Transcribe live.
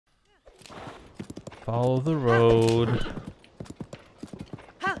Follow the road.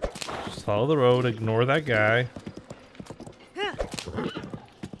 Just follow the road, ignore that guy.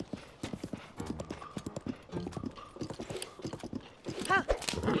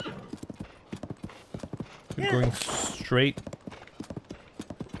 You're going straight.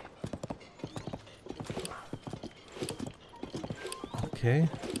 Okay.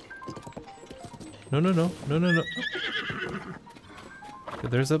 No.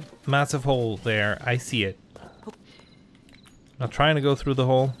 There's a massive hole there. I see it. Not trying to go through the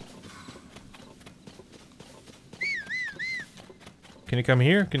hole. Can you come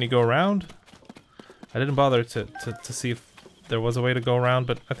here? Can you go around? I didn't bother to see if there was a way to go around,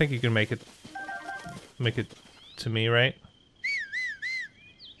 but I think you can make it to me, right?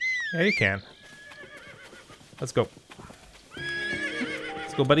 Yeah, you can. Let's go.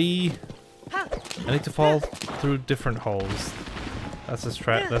 Let's go, buddy. I need to fall through different holes. That's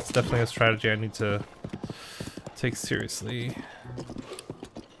definitely a strategy I need to take seriously.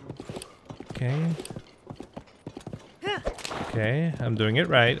 Okay. Okay, I'm doing it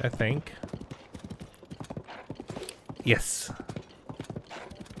right, I think. Yes.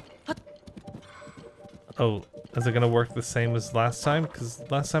 Oh, is it gonna work the same as last time? Because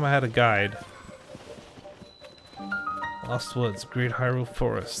last time I had a guide. Lost Woods, Great Hyrule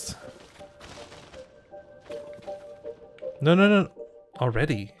Forest. No.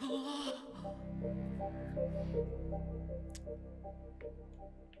 Already?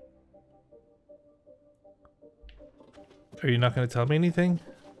 Are you not going to tell me anything?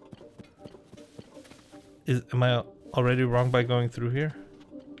 Am I already wrong by going through here?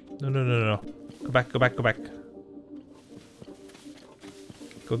 No. Go back.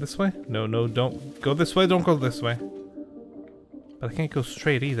 Go this way? No, don't go this way, don't go this way. But I can't go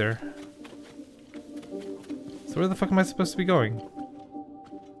straight either. So where the fuck am I supposed to be going?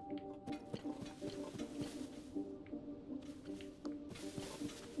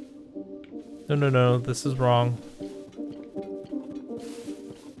 No, this is wrong.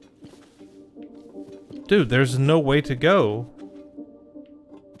 Dude, there's no way to go.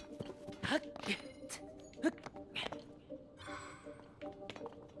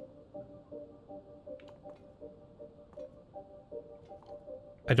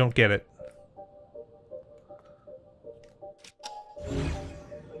 I don't get it.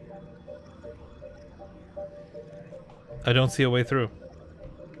 I don't see a way through.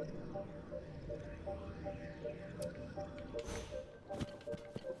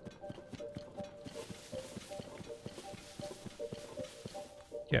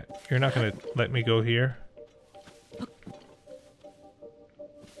 Yeah, you're not gonna let me go here.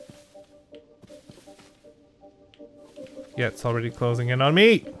 Yeah, it's already closing in on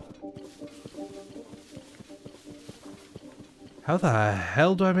me! How the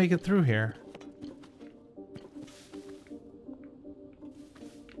hell do I make it through here?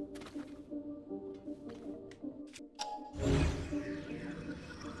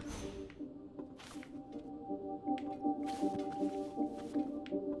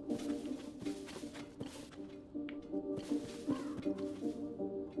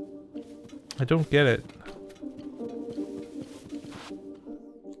 I don't get it.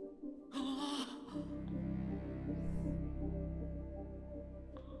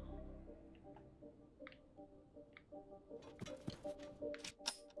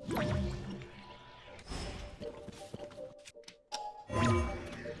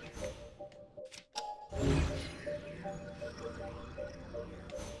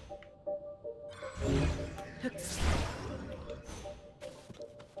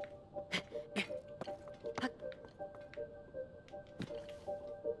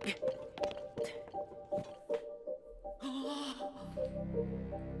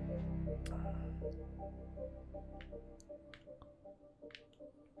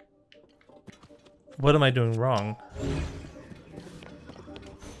 What am I doing wrong?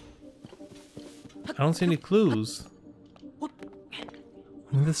 I don't see any clues. I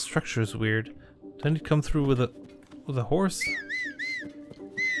mean, this structure is weird. Do I need to come through with a horse?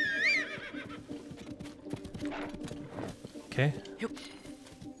 Okay.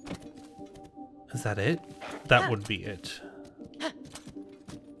 Is that it? That would be it.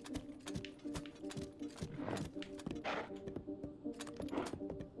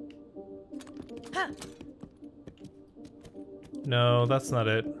 No, that's not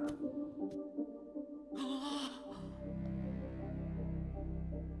it.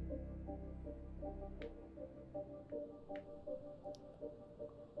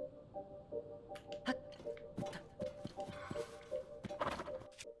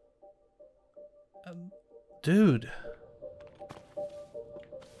 Dude.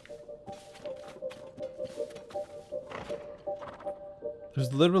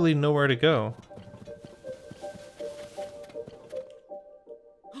 There's literally nowhere to go.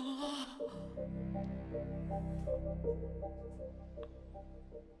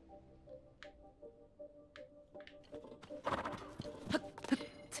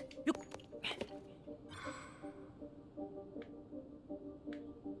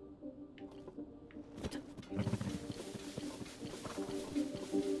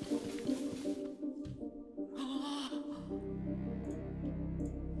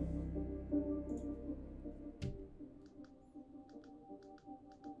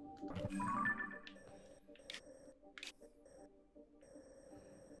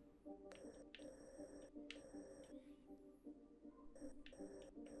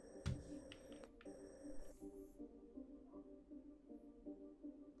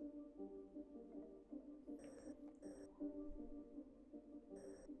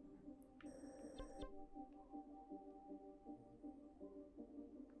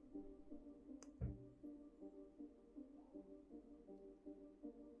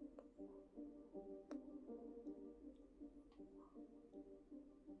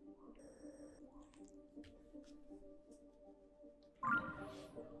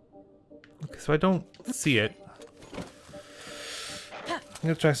 Okay, so I don't see it. I'm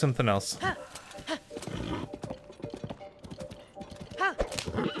gonna try something else.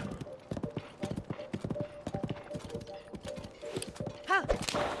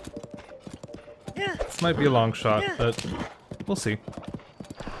 This might be a long shot, but we'll see.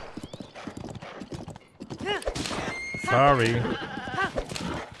 Sorry.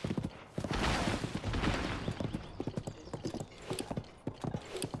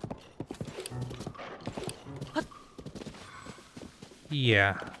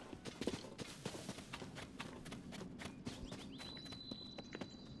 Yeah.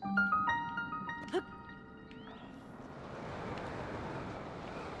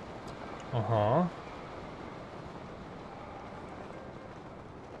 Uh-huh.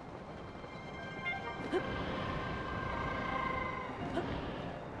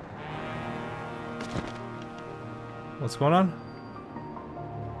 What's going on?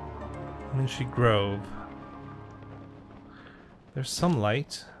 Minchie Grove. There's some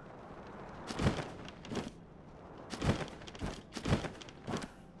light.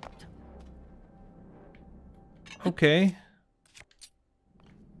 Okay.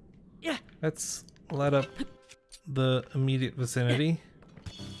 Yeah. Let's light up the immediate vicinity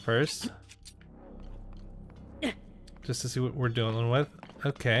first. Just to see what we're dealing with.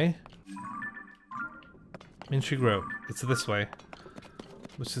 Okay. Minchie Grove. It's this way.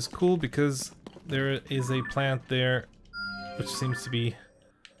 Which is cool because there is a plant there which seems to be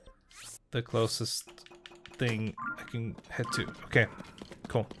the closest thing I can head to. Okay,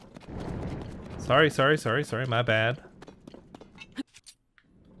 cool. Sorry, my bad.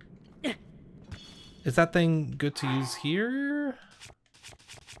 Is that thing good to use here?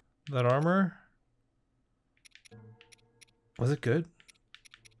 That armor? Was it good?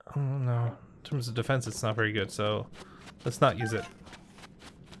 Oh no. In terms of defense, it's not very good, so let's not use it.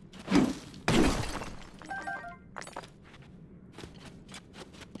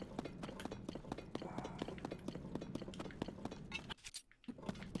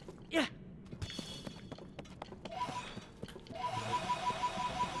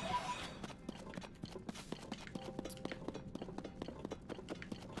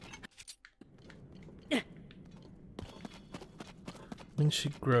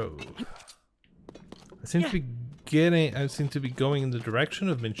 Minchie Grove. I seem to be going in the direction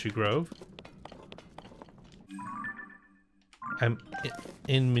of Minchie Grove. I'm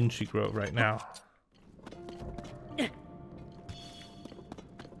in Minchie Grove right now.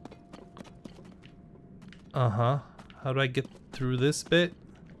 Uh-huh. How do I get through this bit?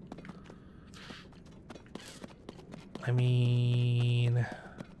 I mean...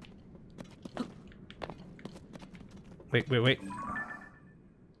 Wait.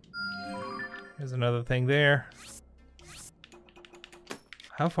 There's another thing there.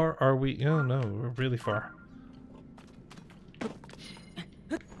 How far are we? Oh no, we're really far.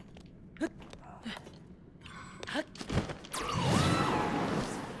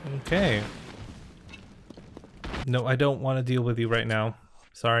 Okay. No, I don't want to deal with you right now.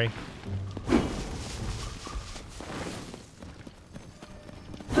 Sorry.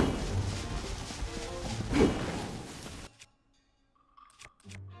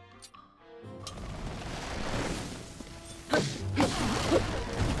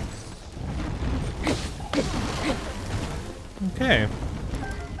 Okay.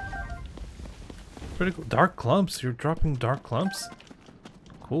 Pretty cool. Dark clumps. You're dropping dark clumps?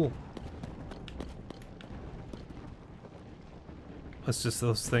 Cool. it's just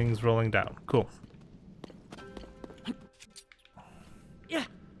those things rolling down. Cool. Yeah.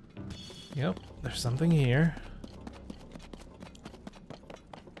 Yep, there's something here.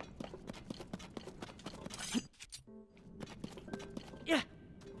 Yeah.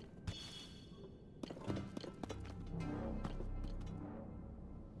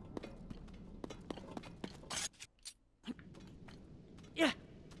 Yeah.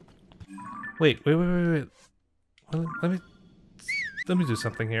 Wait. Well, let me do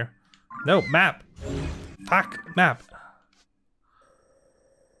something here. No, map. Fuck, map.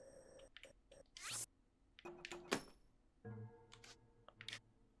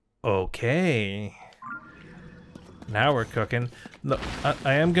 Okay. Now we're cooking. Look,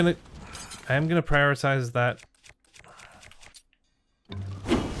 I am gonna prioritize that.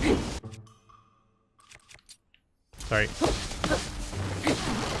 Sorry.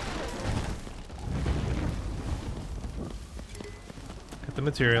 Get the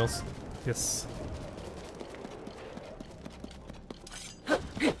materials. Yes.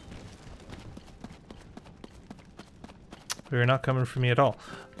 You're not coming for me at all.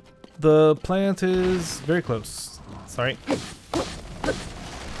 The plant is very close. Sorry.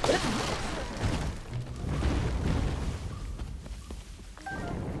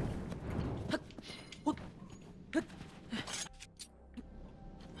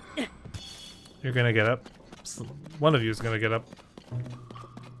 You're gonna get up. One of you is gonna get up.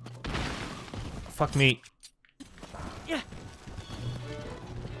 Fuck me.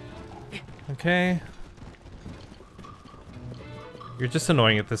 Okay. You're just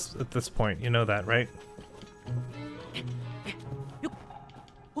annoying at this point. You know that, right?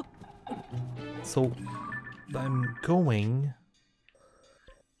 So I'm going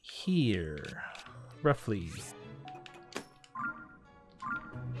here, roughly.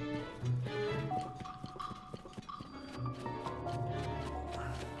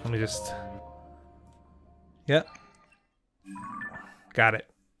 Let me just... Yep. Got it.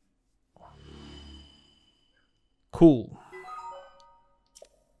 Cool.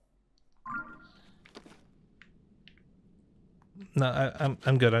 No,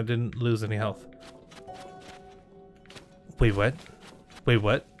 I'm good. I didn't lose any health. Wait, what? Wait,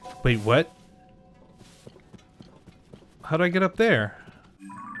 what? Wait, what? How do I get up there?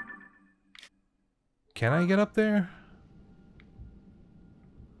 Can I get up there?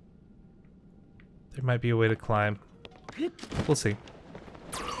 There might be a way to climb. We'll see.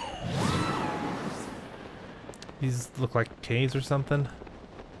 These look like caves or something.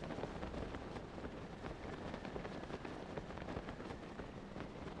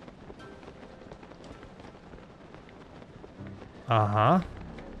 Uh-huh.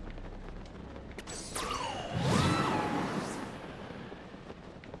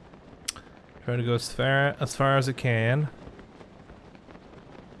 Try to go as far as it can.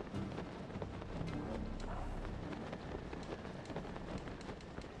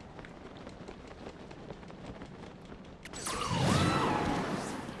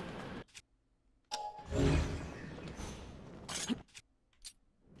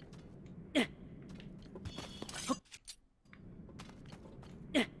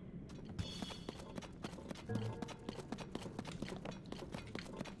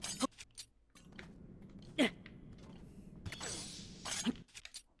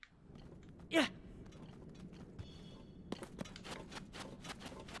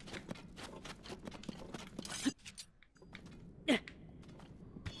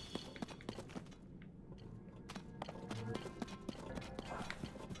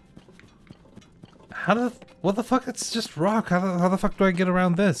 What the fuck? It's just rock. How the fuck do I get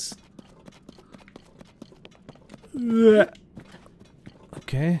around this?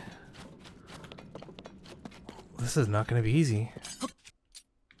 Okay. This is not gonna be easy.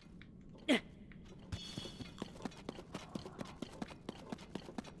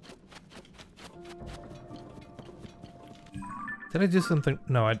 Did I do something?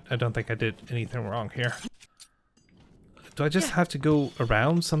 No, I don't think I did anything wrong here. Do I just have to go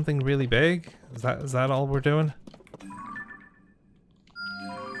around something really big? Is that all we're doing?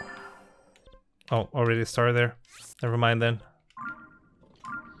 Oh, already a star there. Never mind then.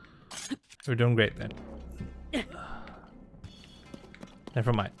 We're doing great then.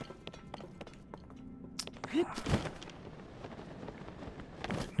 Never mind.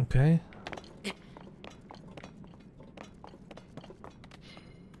 Okay.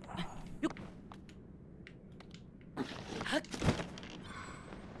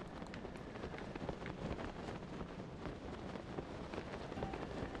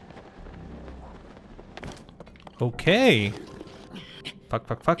 Okay.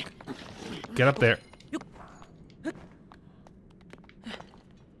 Fuck. Get up there.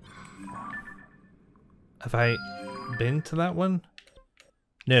 Have I been to that one?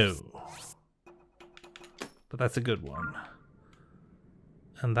 No. But that's a good one.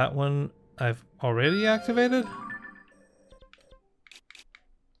 And that one I've already activated?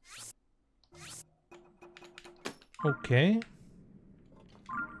 Okay.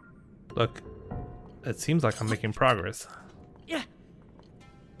 Look, it seems like I'm making progress. Yeah.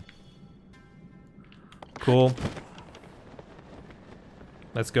 Cool.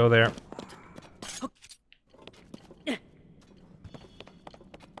 Let's go there.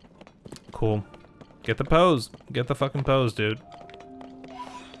 Cool. Get the pose. Get the fucking pose, dude.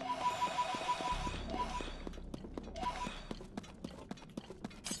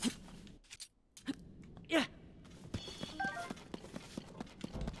 Yeah.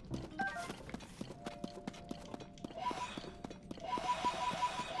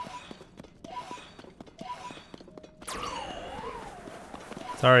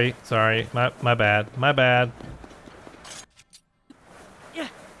 Sorry. My bad. My bad. Yeah.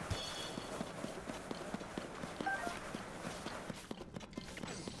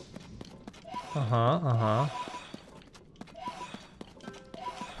 Uh-huh.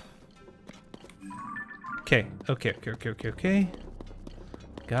 Okay.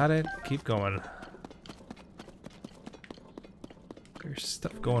 Got it. Keep going. There's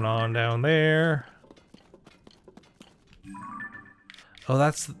stuff going on down there. Oh,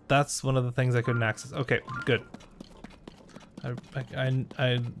 that's one of the things I couldn't access. Okay, good.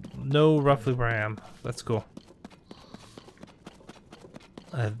 I know roughly where I am. That's cool.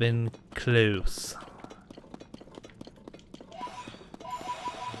 I've been close.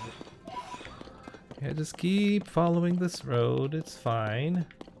 Yeah, just keep following this road. It's fine.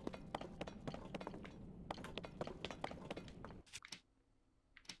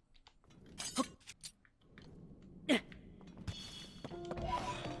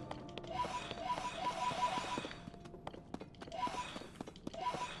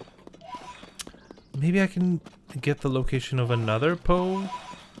 Maybe I can get the location of another pole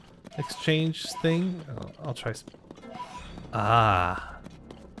exchange thing. I'll try. Ah,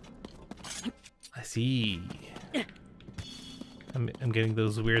 I see. I'm getting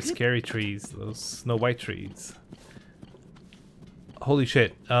those weird, scary trees, those Snow White trees. Holy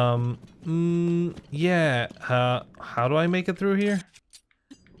shit. Yeah. How do I make it through here?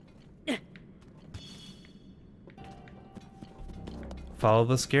 Follow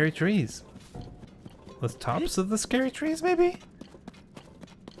the scary trees. The tops of the scary trees, maybe?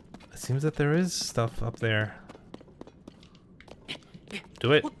 It seems that there is stuff up there.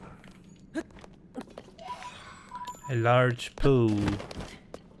 Do it. A large pool.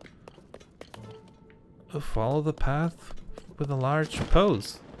 Oh, follow the path with a large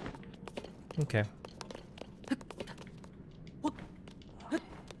pose. Okay.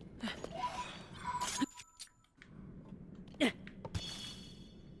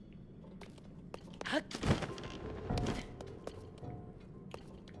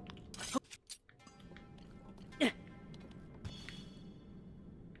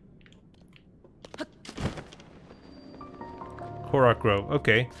 Korok Grove.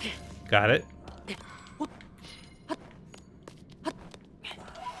 Okay. Got it.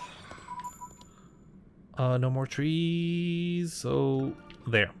 No more trees. So,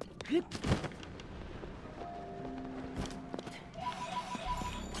 there.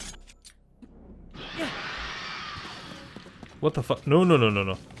 What the fuck? No.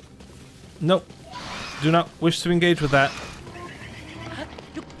 Nope. Do not wish to engage with that.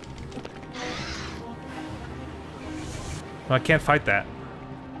 No, I can't fight that.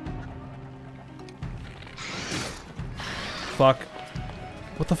 Fuck.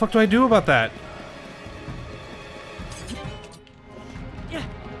 What the fuck do I do about that?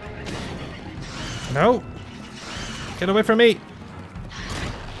 No! Get away from me!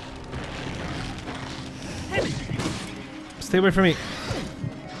 Stay away from me.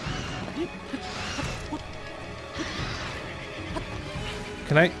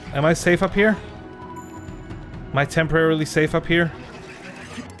 Am I safe up here? Am I temporarily safe up here?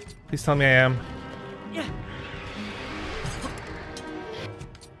 Please tell me I am.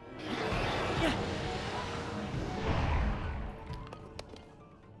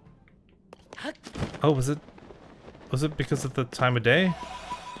 Oh, was it because of the time of day?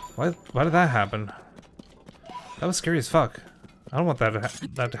 Why did that happen? That was scary as fuck. I don't want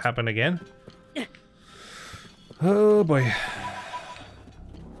that to happen again. Oh boy.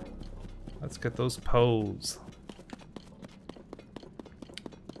 Let's get those poles.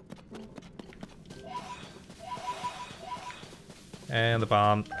 And the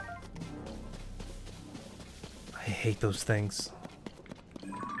bomb. I hate those things.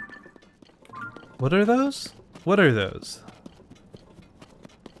 What are those? What are those?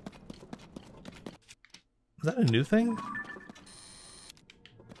 Is that a new thing?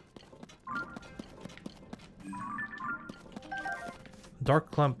 Dark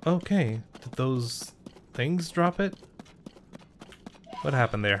clump. Okay. Did those things drop it? What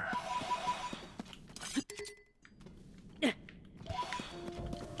happened there?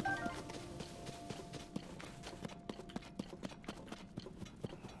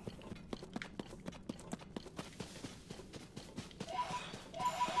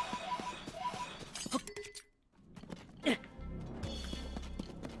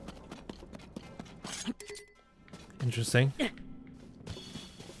 Interesting.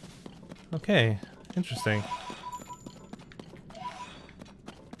 Okay, interesting.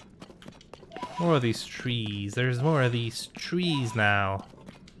 More of these trees. There's more of these trees now.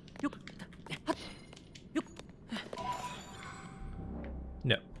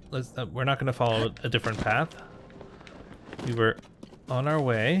 No, let's. We're not going to follow a different path. We were on our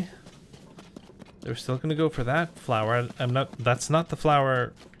way. They're still going to go for that flower. I'm not. That's not the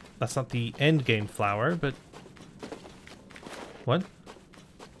flower. That's not the end game flower. But what?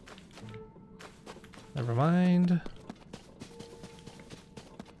 Never mind.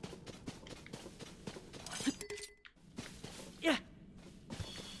 Yeah.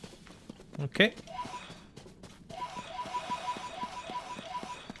 Okay.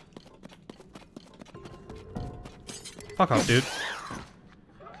 Fuck off, dude.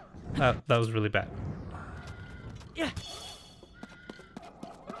 That was really bad. Yeah.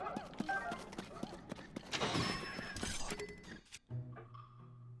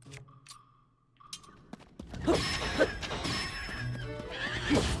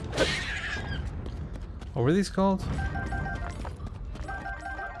 What were these called?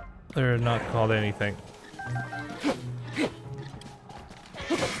 They're not called anything.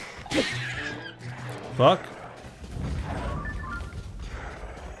 Fuck.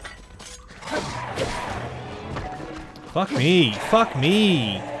 Fuck me. Fuck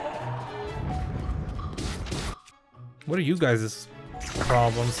me. What are you guys'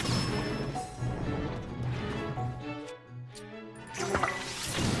 problems?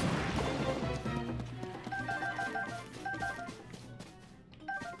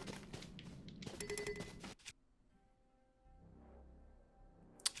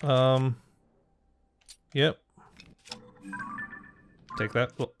 Yep. Take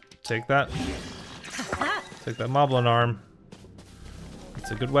that. Take that. Take that Moblin arm.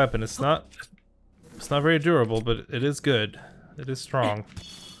 It's a good weapon. It's not very durable, but it is good. It is strong.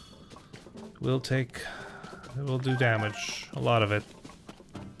 It will do damage. A lot of it.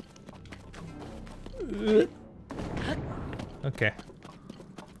 Okay.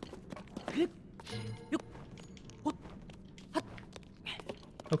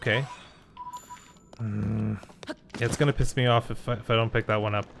 Okay. Yeah, it's gonna piss me off if I don't pick that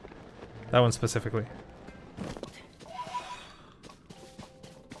one up. That one specifically.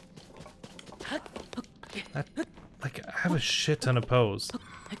 Like, I have a shit ton of pose.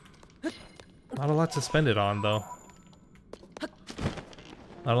 Not a lot to spend it on, though.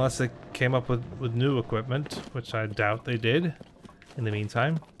 Not unless they came up with new equipment, which I doubt they did in the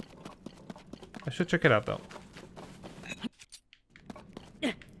meantime. I should check it out, though.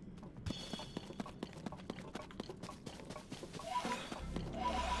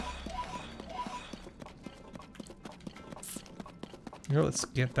 Here, let's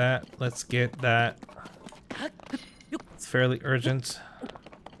get that. Let's get that. It's fairly urgent.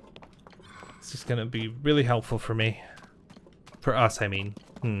 It's just gonna be really helpful for me. For us, I mean.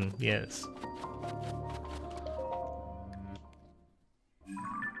 Yes.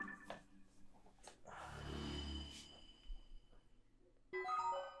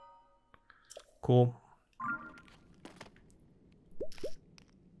 Cool.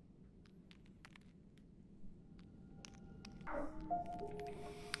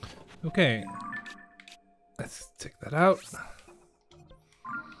 Okay. Let's take that out.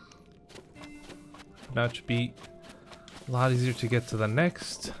 Now it should be a lot easier to get to the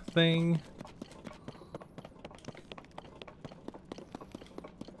next thing.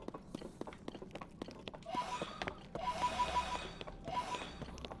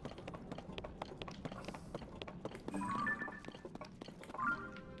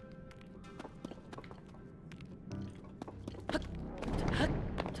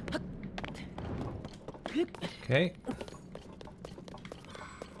 Okay.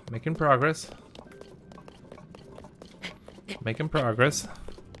 Making progress. Making progress.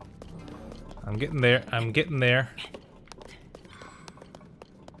 I'm getting there. I'm getting there.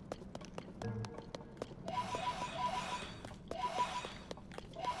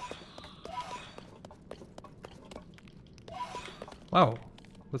 Wow.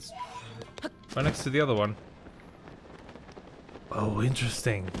 Let's right next to the other one. Oh,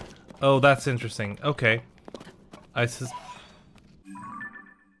 interesting. Oh, that's interesting. Okay. I think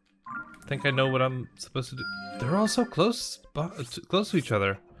I know what I'm supposed to do. They're all so close to each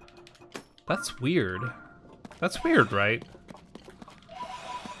other. That's weird. That's weird, right?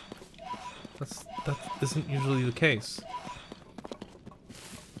 That isn't usually the case.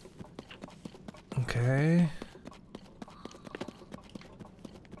 Okay.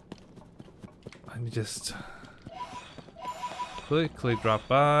 Let me just quickly drop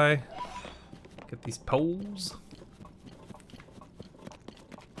by. Get these poles.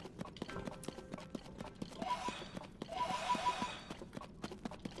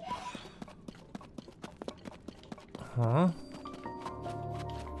 Huh?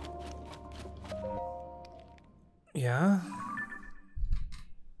 Yeah.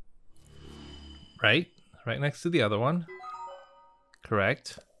 Right next to the other one.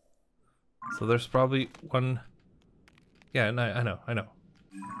 Correct. So there's probably one. Yeah, no, I know.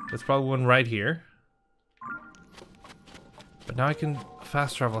 There's probably one right here. But now I can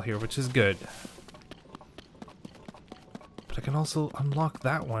fast travel here, which is good. But I can also unlock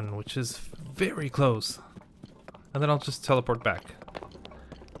that one, which is very close. And then I'll just teleport back.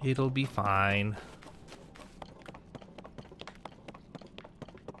 It'll be fine.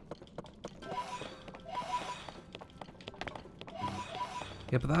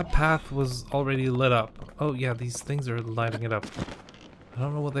 Yeah, but that path was already lit up. Oh yeah, these things are lighting it up. I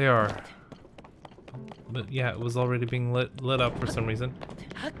don't know what they are. But yeah, it was already being lit up for some reason.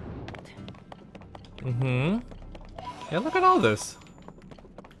 Mm-hmm. Yeah, look at all this.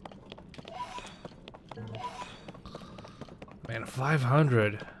 Man,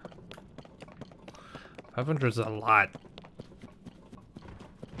 500. 500 is a lot.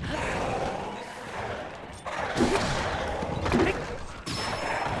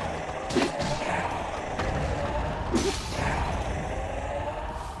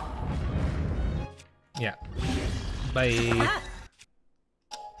 Yeah. Bye.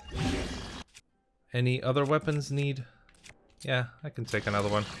 Any other weapons need? Yeah, I can take another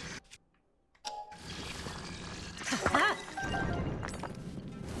one.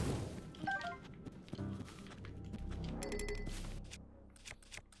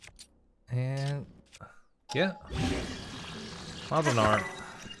 And yeah. Mavinar.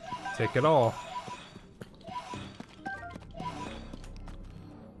 Take it all.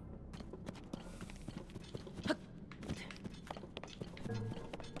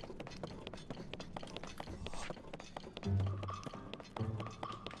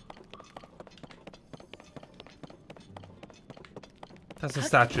 That's a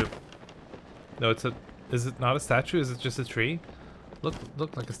statue. No, it's a... Is it not a statue? Is it just a tree? Look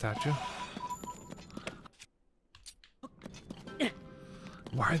like a statue.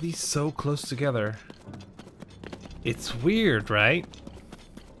 Why are these so close together? It's weird, right?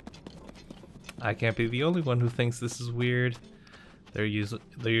 I can't be the only one who thinks this is weird. They're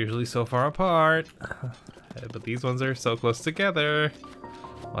usually so far apart. But these ones are so close together.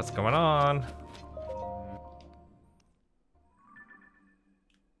 What's going on?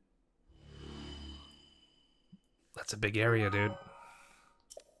 That's a big area, dude.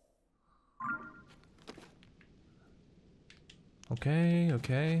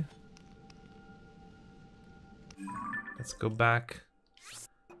 Okay. Let's go back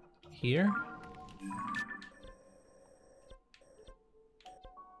here.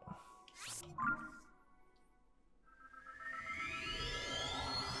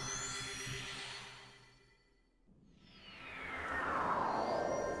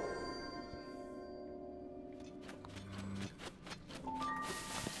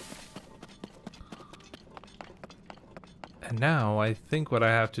 And now I think what I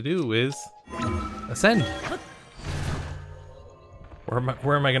have to do is ascend.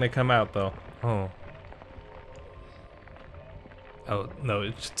 Where am I gonna come out though? Oh no,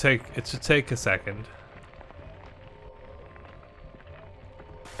 it should take a second.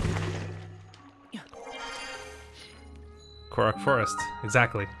 Korok Forest,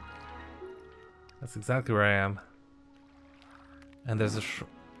 exactly. That's exactly where I am. And there's a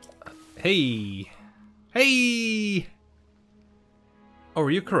hey! Oh,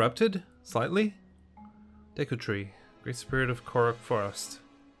 are you corrupted? Slightly? Deku Tree. Great Spirit of Korok Forest.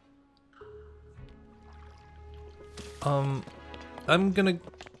 I'm gonna...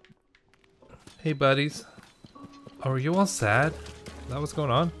 Hey buddies. Oh, are you all sad? Is that what's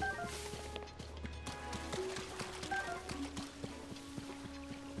going on?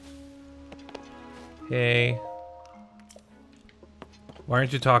 Hey. Why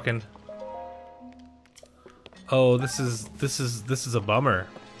aren't you talking? Oh, this is a bummer.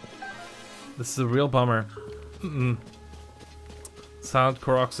 This is a real bummer. Silent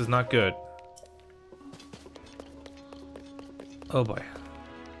Koroks is not good. Oh boy.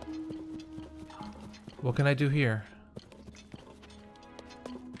 What can I do here?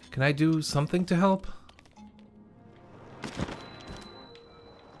 Can I do something to help?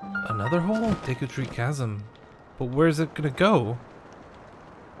 Another hole? Deku Tree Chasm. But where's it gonna go?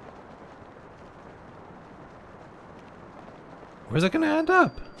 Where's it gonna end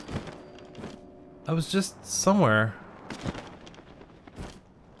up? I was just somewhere.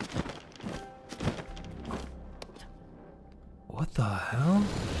 What the hell?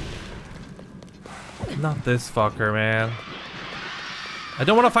 Not this fucker, man. I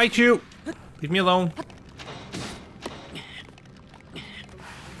don't want to fight you! Leave me alone.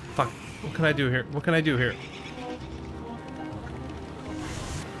 Fuck. What can I do here? What can I do here?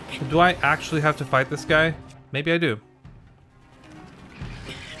 Do I actually have to fight this guy? Maybe I do.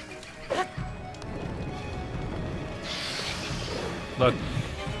 Look.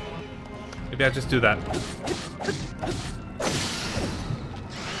 Maybe I just do that.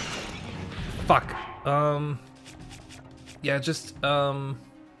 Fuck. Yeah, just, yeah,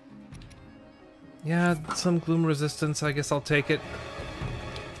 some gloom resistance. I guess I'll take it.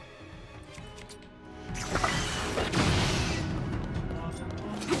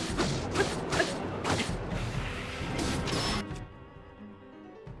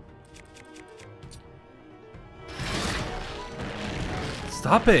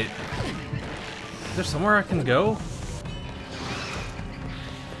 Stop it! Is there somewhere I can go?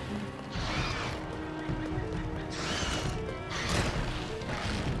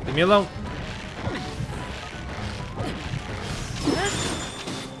 Leave me alone.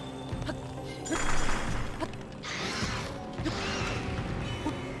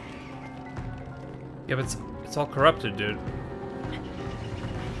 Yeah, but it's all corrupted, dude.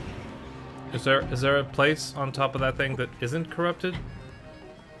 Is there a place on top of that thing that isn't corrupted?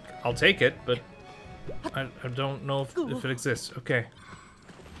 I'll take it, but I don't know if it exists. Okay.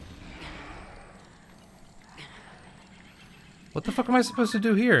 What the fuck am I supposed to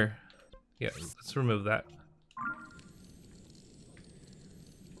do here? Yeah, let's remove that.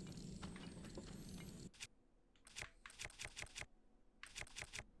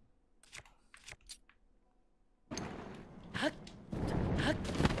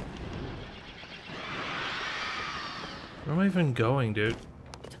 Where am I even going, dude?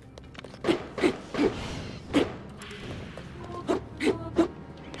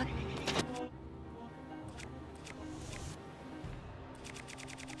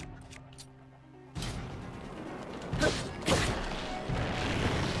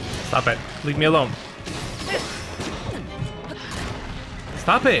 Stop it. Leave me alone.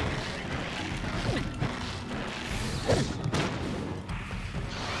 Stop it.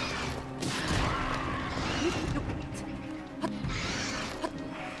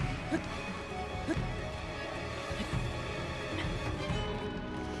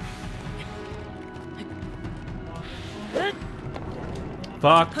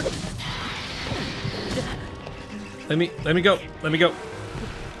 Fuck. Let me go. Let me go.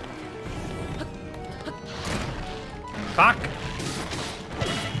 Fuck.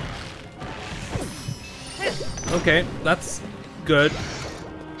 Okay, that's good.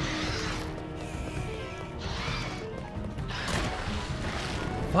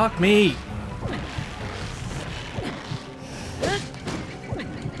 Fuck me.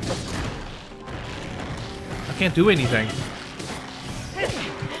 I can't do anything.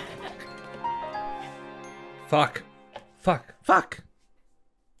 Fuck. Fuck. Fuck.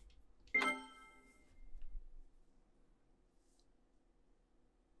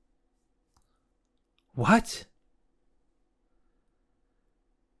 What?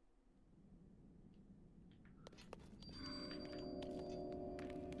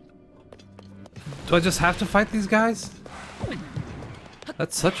 Do I just have to fight these guys?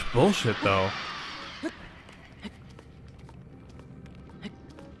 That's such bullshit, though.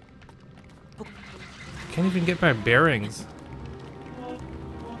 I can't even get my bearings.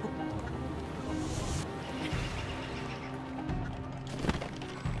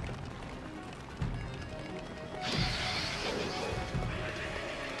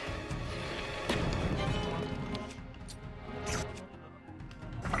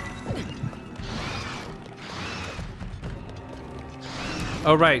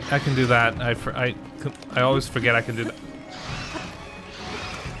 Oh right, I can do that. I always forget I can do that.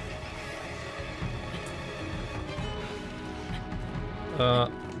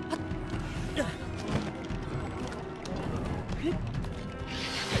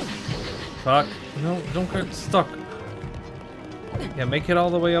 Fuck. No, don't get stuck. Yeah, make it all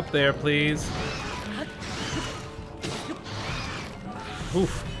the way up there, please.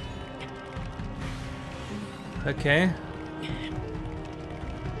 Oof. Okay.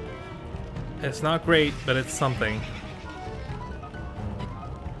 It's not great, but it's something.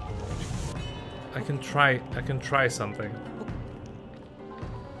 I can try something.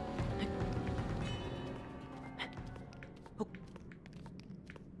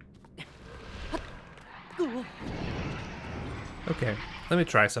 Okay, let me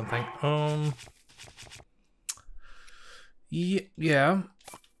try something. Yeah.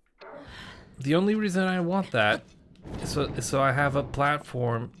 The only reason I want that is so I have a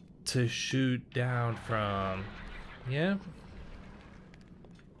platform to shoot down from. Yeah.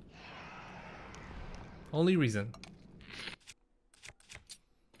 Only reason.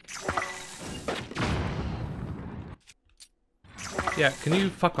 Yeah, can you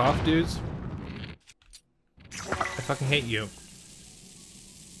fuck off, dudes? I fucking hate you.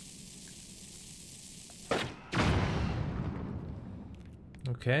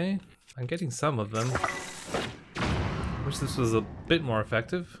 Okay, I'm getting some of them. Wish this was a bit more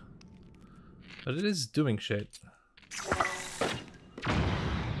effective. But it is doing shit.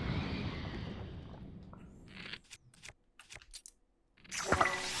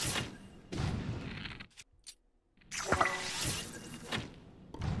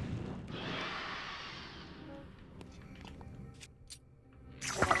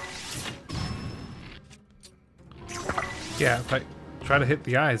 Yeah, if I try to hit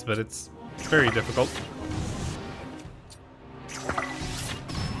the eyes, but it's very difficult.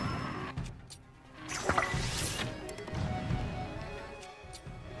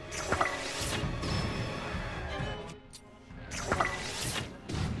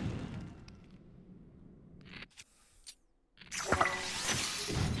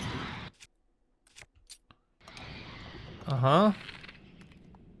 Uh-huh.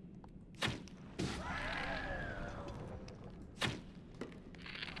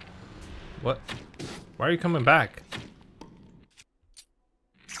 What? Why are you coming back?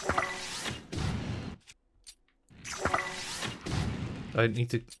 I need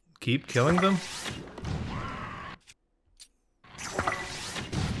to keep killing them?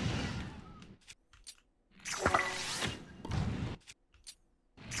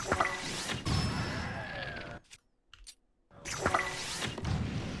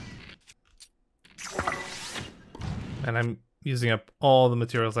 And I'm using up all the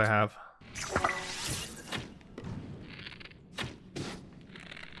materials I have.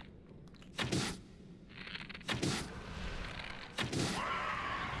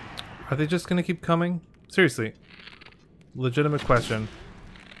 Are they just gonna keep coming? Seriously. Legitimate question.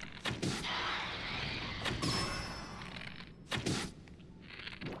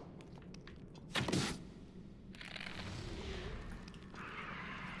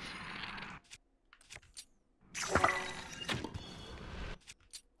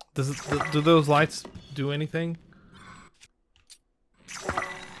 Do those lights do anything?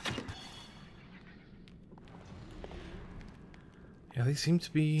 Yeah, they seem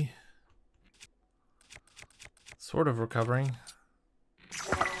to be sort of recovering.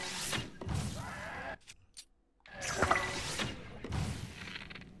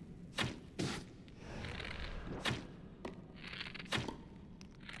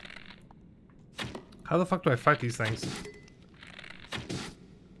 How the fuck do I fight these things?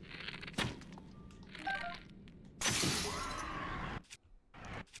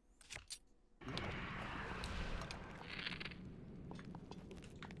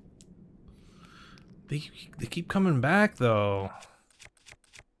 They keep coming back though.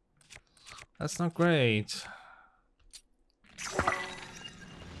 That's not great.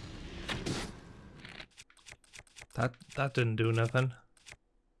 That didn't do nothing.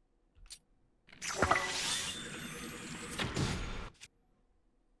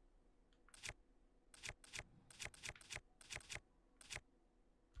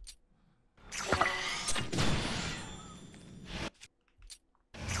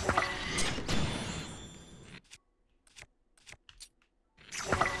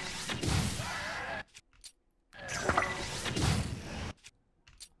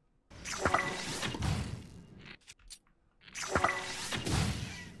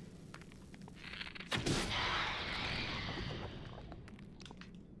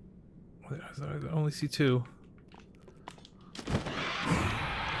 I only see two.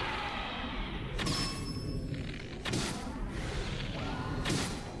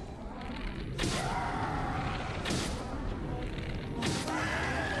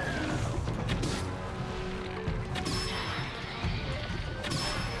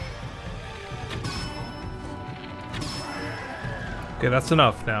 Okay, that's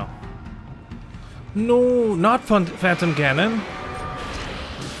enough now. No, not Phantom Cannon.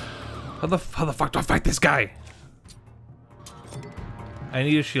 How the fuck do I fight this guy? I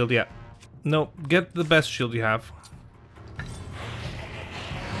need a shield, yeah. No, get the best shield you have.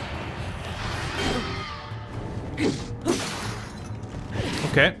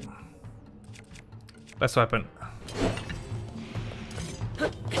 Okay. Best weapon.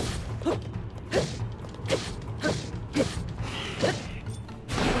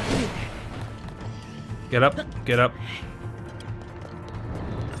 Get up, get up.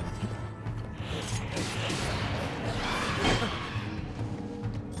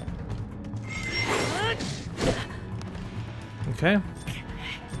 Okay.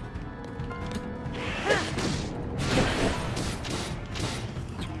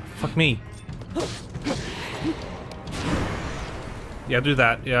 Fuck me. Yeah, do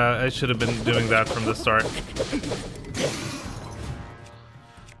that. Yeah, I should have been doing that from the start.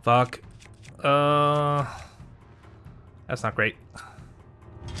 Fuck. That's not great.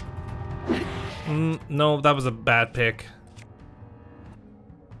 No, that was a bad pick.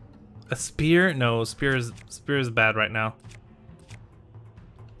 A spear? No, spear is bad right now.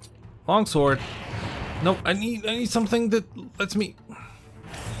 Longsword. Nope, I need something that lets me.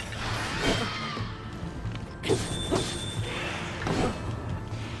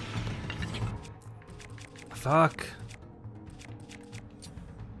 Fuck.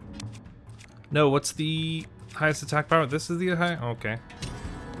 No, what's the highest attack power? This is the high? Okay.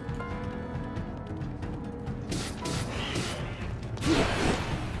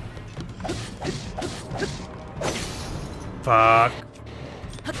 Fuck.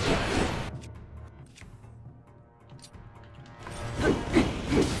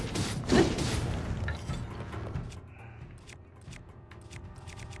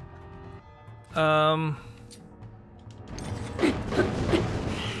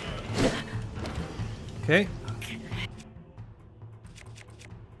 Okay.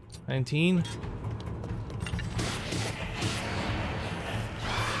 19.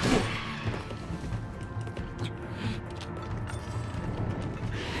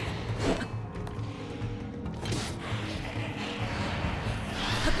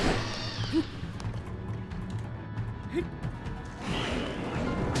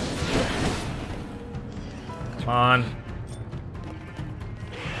 Come on.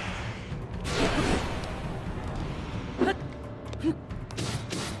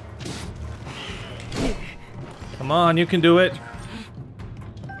 Come on, you can do it.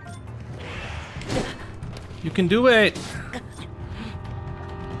 You can do it.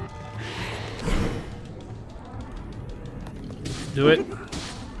 Do it.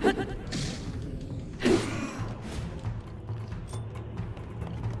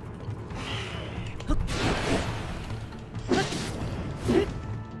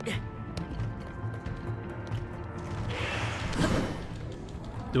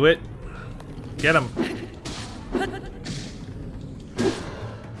 Do it. Get him.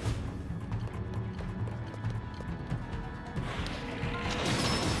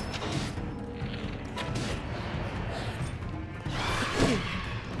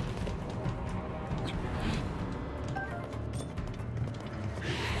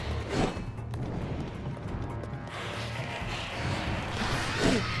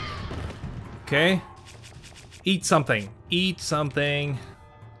 Okay. Eat something. Eat something.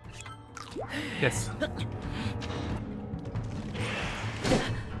 Yes.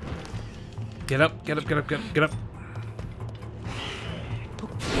 Get up, get up, get up, get up, get up.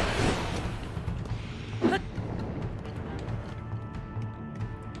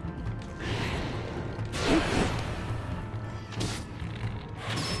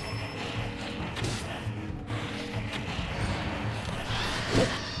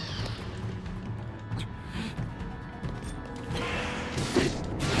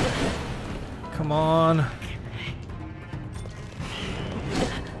 Come on.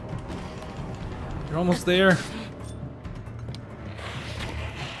 You're almost there.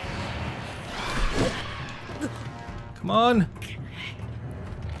 Come on.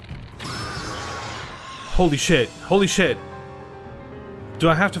 Holy shit. Holy shit. Do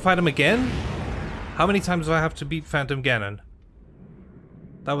I have to fight him again? How many times do I have to beat Phantom Ganon?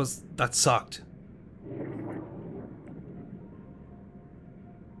 That sucked.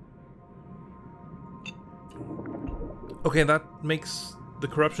 Okay, that makes the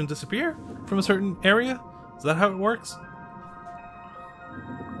corruption disappear from a certain area? Is that how it works?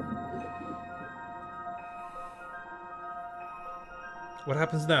 What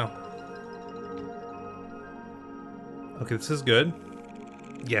happens now? Okay, this is good.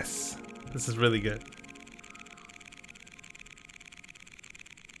 Yes, this is really good.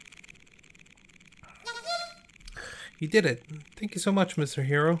 You did it. Thank you so much, Mr.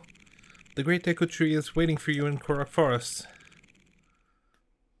 Hero. The Great Deku Tree is waiting for you in Korok Forest.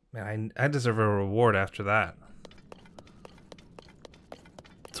 Man, I deserve a reward after that.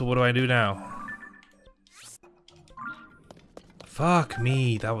 So what do I do now? Fuck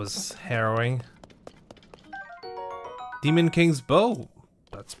me, that was harrowing. Demon King's Bow.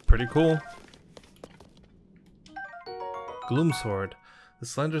 That's pretty cool. Gloom Sword. The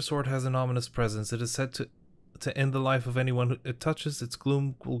slender sword has an ominous presence. It is said to end the life of anyone it touches. Its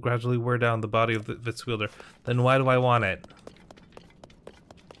gloom will gradually wear down the body of its wielder. Then why do I want it?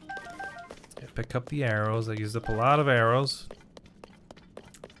 I pick up the arrows. I used up a lot of arrows.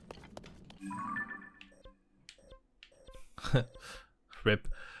 Rip.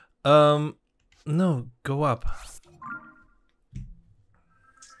 No, go up.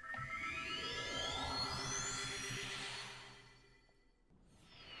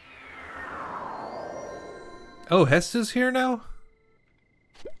 Oh, Hesta's here now?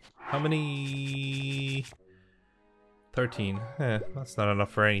 How many? 13. That's not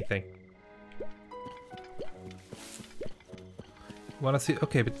enough for anything. Wanna see?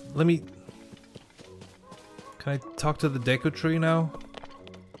 Okay, but let me... Can I talk to the Deku Tree now?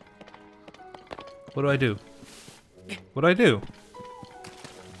 What do I do? What do I do?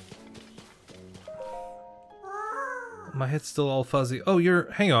 My head's still all fuzzy. Oh,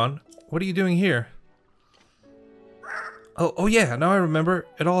 hang on. What are you doing here? Oh yeah, now I remember.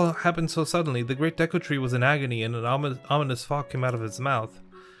 It all happened so suddenly. The Great Deku Tree was in agony and an ominous fog came out of its mouth.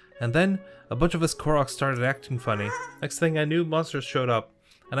 And then, a bunch of us Koroks started acting funny. Next thing I knew, monsters showed up.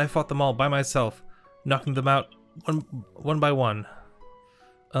 And I fought them all by myself, knocking them out one by one.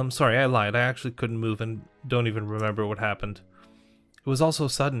 Sorry, I lied. I actually couldn't move and don't even remember what happened. It was all so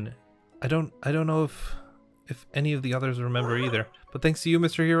sudden. I don't know if any of the others remember either. But thanks to you,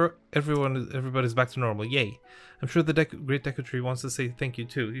 Mr. Hero, everybody's back to normal. Yay. I'm sure the Great Deku Tree wants to say thank you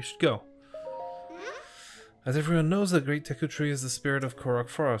too. You should go. As everyone knows, the Great Deku Tree is the spirit of Korok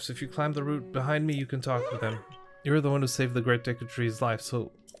Forest. If you climb the route behind me, you can talk with him. You're the one who saved the Great Deku Tree's life,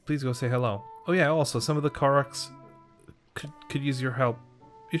 so please go say hello. Oh yeah, also, some of the Koroks could use your help.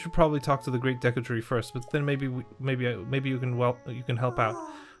 You should probably talk to the Great Deku Tree first, but then maybe you can help out.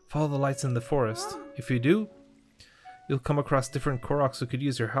 Follow the lights in the forest. If you do, you'll come across different Koroks who could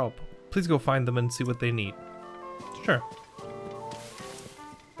use your help. Please go find them and see what they need. Sure.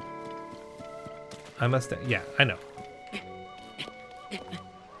 I must... Yeah, I know.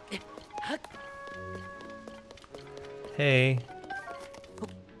 Hey.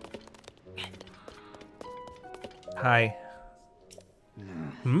 Hi.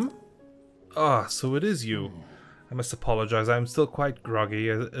 Hmm? Ah, so it is you. I must apologize. I'm still quite groggy,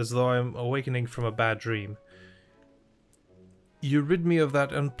 as though I'm awakening from a bad dream. You rid me of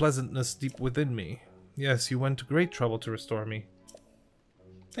that unpleasantness deep within me. Yes, you went to great trouble to restore me.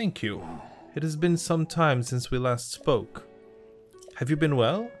 Thank you. It has been some time since we last spoke. Have you been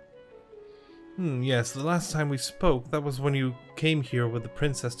well? Yes, the last time we spoke, that was when you came here with the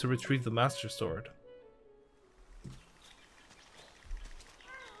princess to retrieve the Master Sword.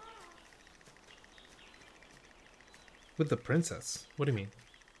 With the princess? What do you mean?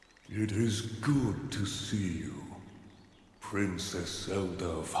 It is good to see you, Princess Zelda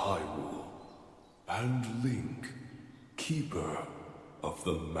of Hyrule, and Link, keeper of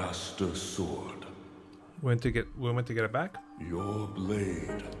the Master Sword. We went to get it back? Your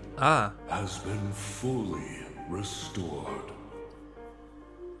blade has been fully restored.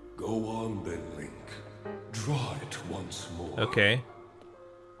 Go on then, Link. Draw it once more. Okay.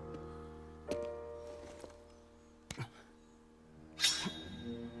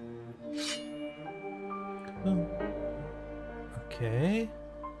 Okay.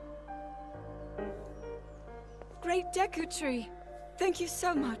 Great Deku Tree, thank you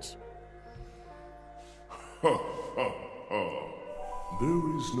so much.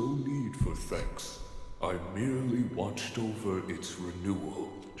 There is no need for thanks. I merely watched over its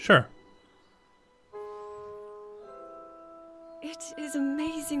renewal. Sure. It is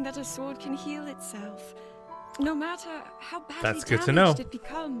amazing that a sword can heal itself, no matter how badly That's good to know. it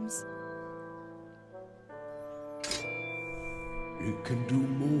becomes. It can do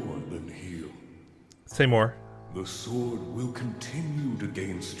more than heal. Say more. The sword will continue to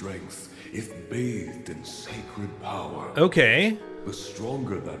gain strength if bathed in sacred power. Okay. The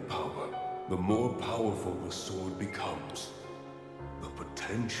stronger that power, the more powerful the sword becomes. The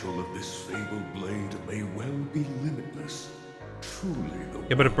potential of this fabled blade may well be limitless. Truly the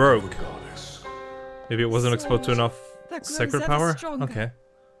Yeah, but it work broke. of a goddess. Maybe it wasn't exposed to enough that grows sacred ever power? stronger. Okay.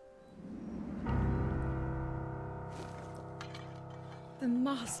 The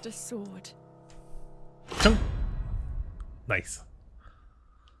Master Sword. Chunk. Nice.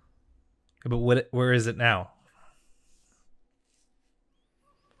 But where is it now?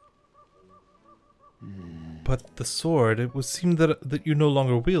 But the sword, it would seem that you no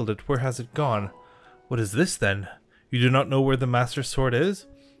longer wield it. Where has it gone? What is this then? You do not know where the Master Sword is?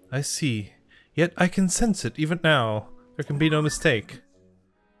 I see. Yet I can sense it even now. There can be no mistake.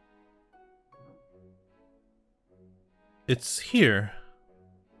 It's here.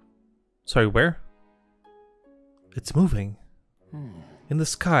 Sorry, where? It's moving. In the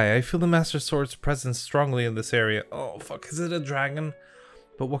sky, I feel the Master Sword's presence strongly in this area. Oh, fuck, is it a dragon?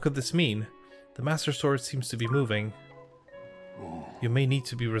 But what could this mean? The Master Sword seems to be moving. You may need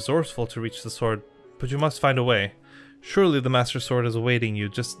to be resourceful to reach the sword, but you must find a way. Surely the Master Sword is awaiting you,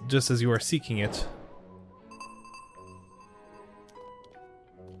 just as you are seeking it.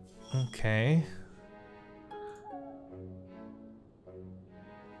 Okay.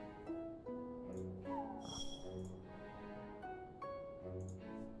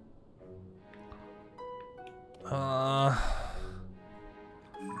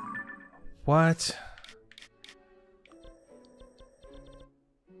 What?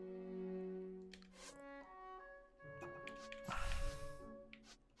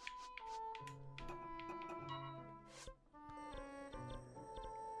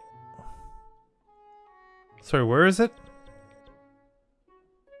 Sorry, where is it?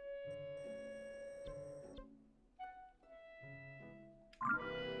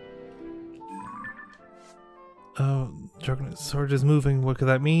 Oh, Dragon Sword is moving. What could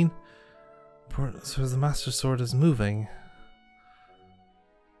that mean? So the Master Sword is moving.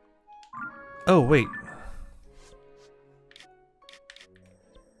 Oh, wait.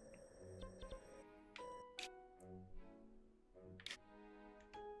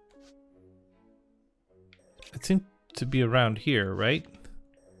 It seemed to be around here, right?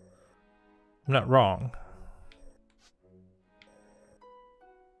 I'm not wrong.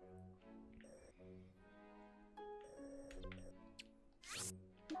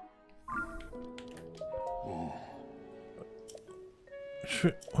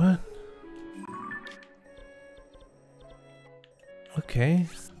 What? Okay.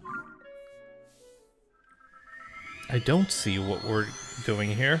 I don't see what we're doing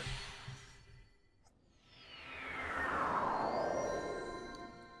here.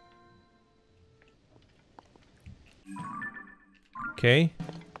 Okay.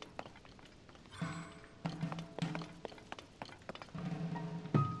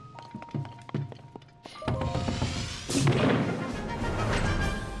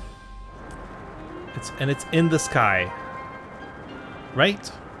 It's in the sky.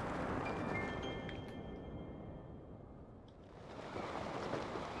 Right?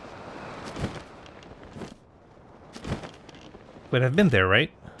 Wait, I've been there,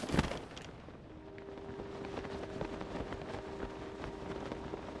 right?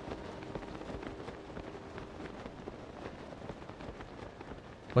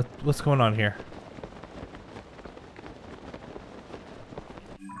 What's going on here?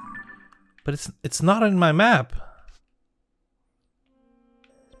 But it's not on my map.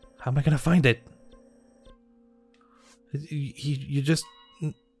 How am I gonna find it? You just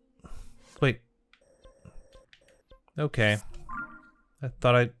wait. Okay. I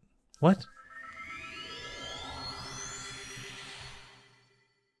thought I what?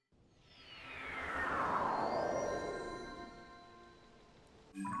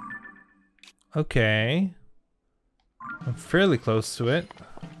 Okay. I'm fairly close to it.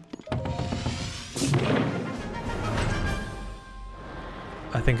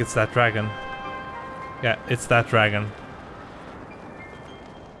 I think it's that dragon. Yeah, it's that dragon.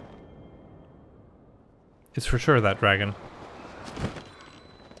 It's for sure that dragon.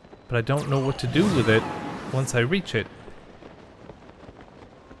 But I don't know what to do with it once I reach it.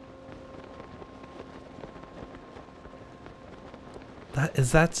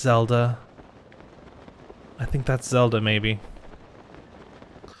 Is that Zelda? I think that's Zelda, maybe.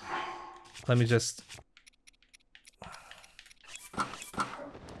 Let me just...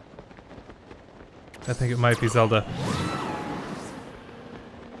 I think it might be Zelda.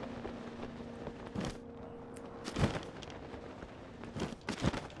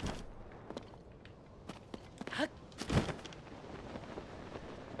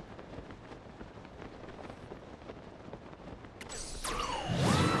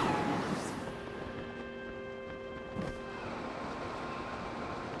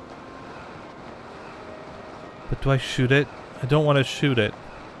 But do I shoot it? I don't want to shoot it.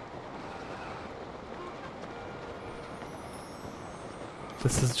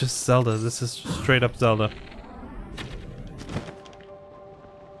 This is just Zelda. This is straight up Zelda.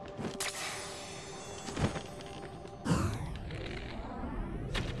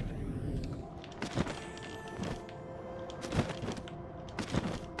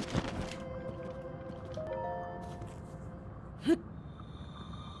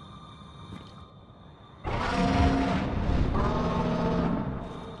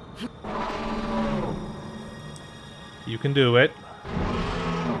 You can do it.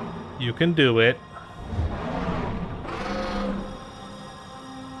 You can do it.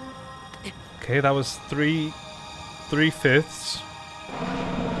 Okay, that was 3/5.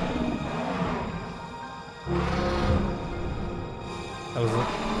 That was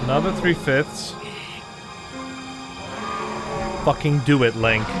another 3/5. Fucking do it,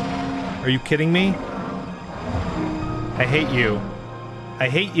 Link. Are you kidding me? I hate you. I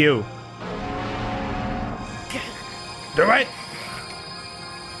hate you. Do it!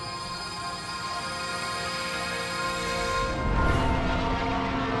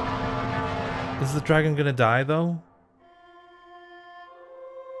 Is the dragon gonna die, though?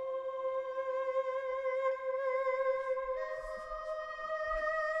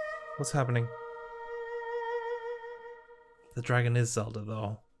 What's happening? The dragon is Zelda,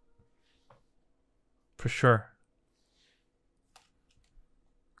 though. For sure.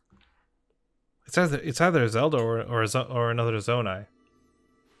 It's either Zelda or another Zonai.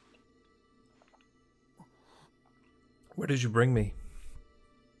 Where did you bring me?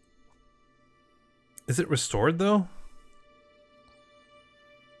 Is it restored though?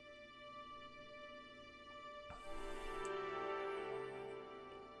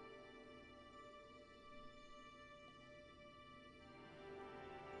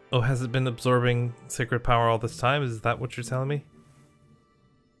 Oh, has it been absorbing sacred power all this time? Is that what you're telling me?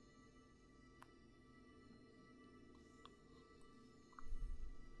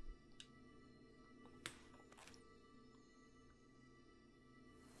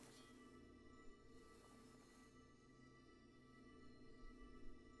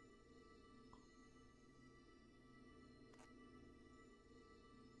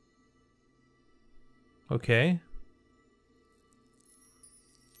 Okay.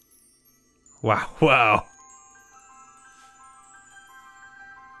 Wow, wow.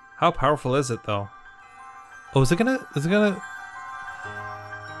 How powerful is it though? Oh, is it gonna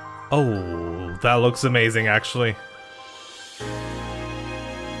Oh, that looks amazing actually.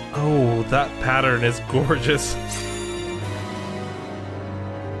 Oh, that pattern is gorgeous.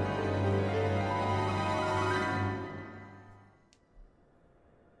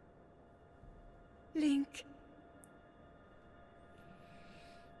 Link.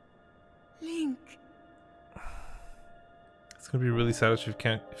 Link. It's gonna be really sad if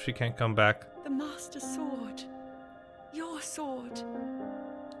she can't come back. The Master Sword. Your sword.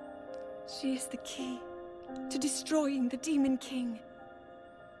 She is the key to destroying the Demon King.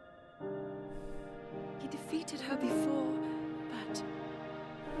 He defeated her before, but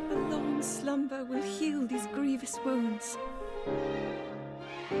a long slumber will heal these grievous wounds.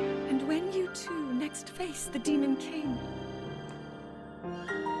 And when you two next face the Demon King...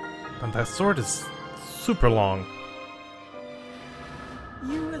 And that sword is super long.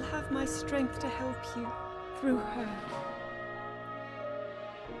 You will have my strength to help you through her.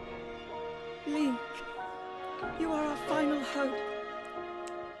 Link, you are our final hope.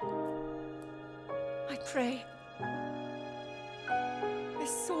 I pray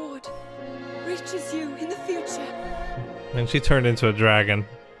this sword reaches you in the future. And she turned into a dragon.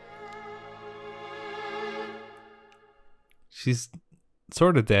 She's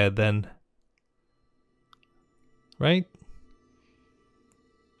sort of dead then. Right?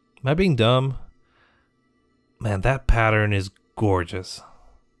 Am I being dumb? Man, that pattern is gorgeous.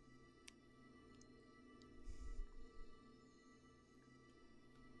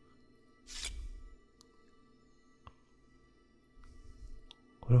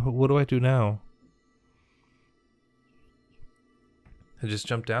 What do I do now? I just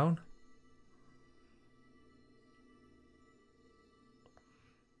jump down?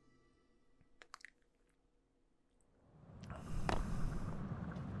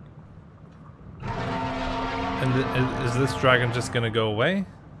 And is this dragon just gonna go away?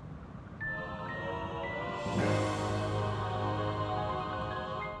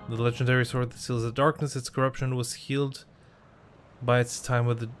 The legendary sword that seals the darkness, its corruption was healed by its time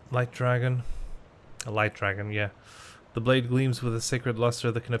with the light dragon. A light dragon, yeah. The blade gleams with a sacred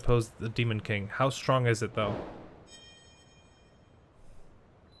luster that can oppose the Demon King. How strong is it though?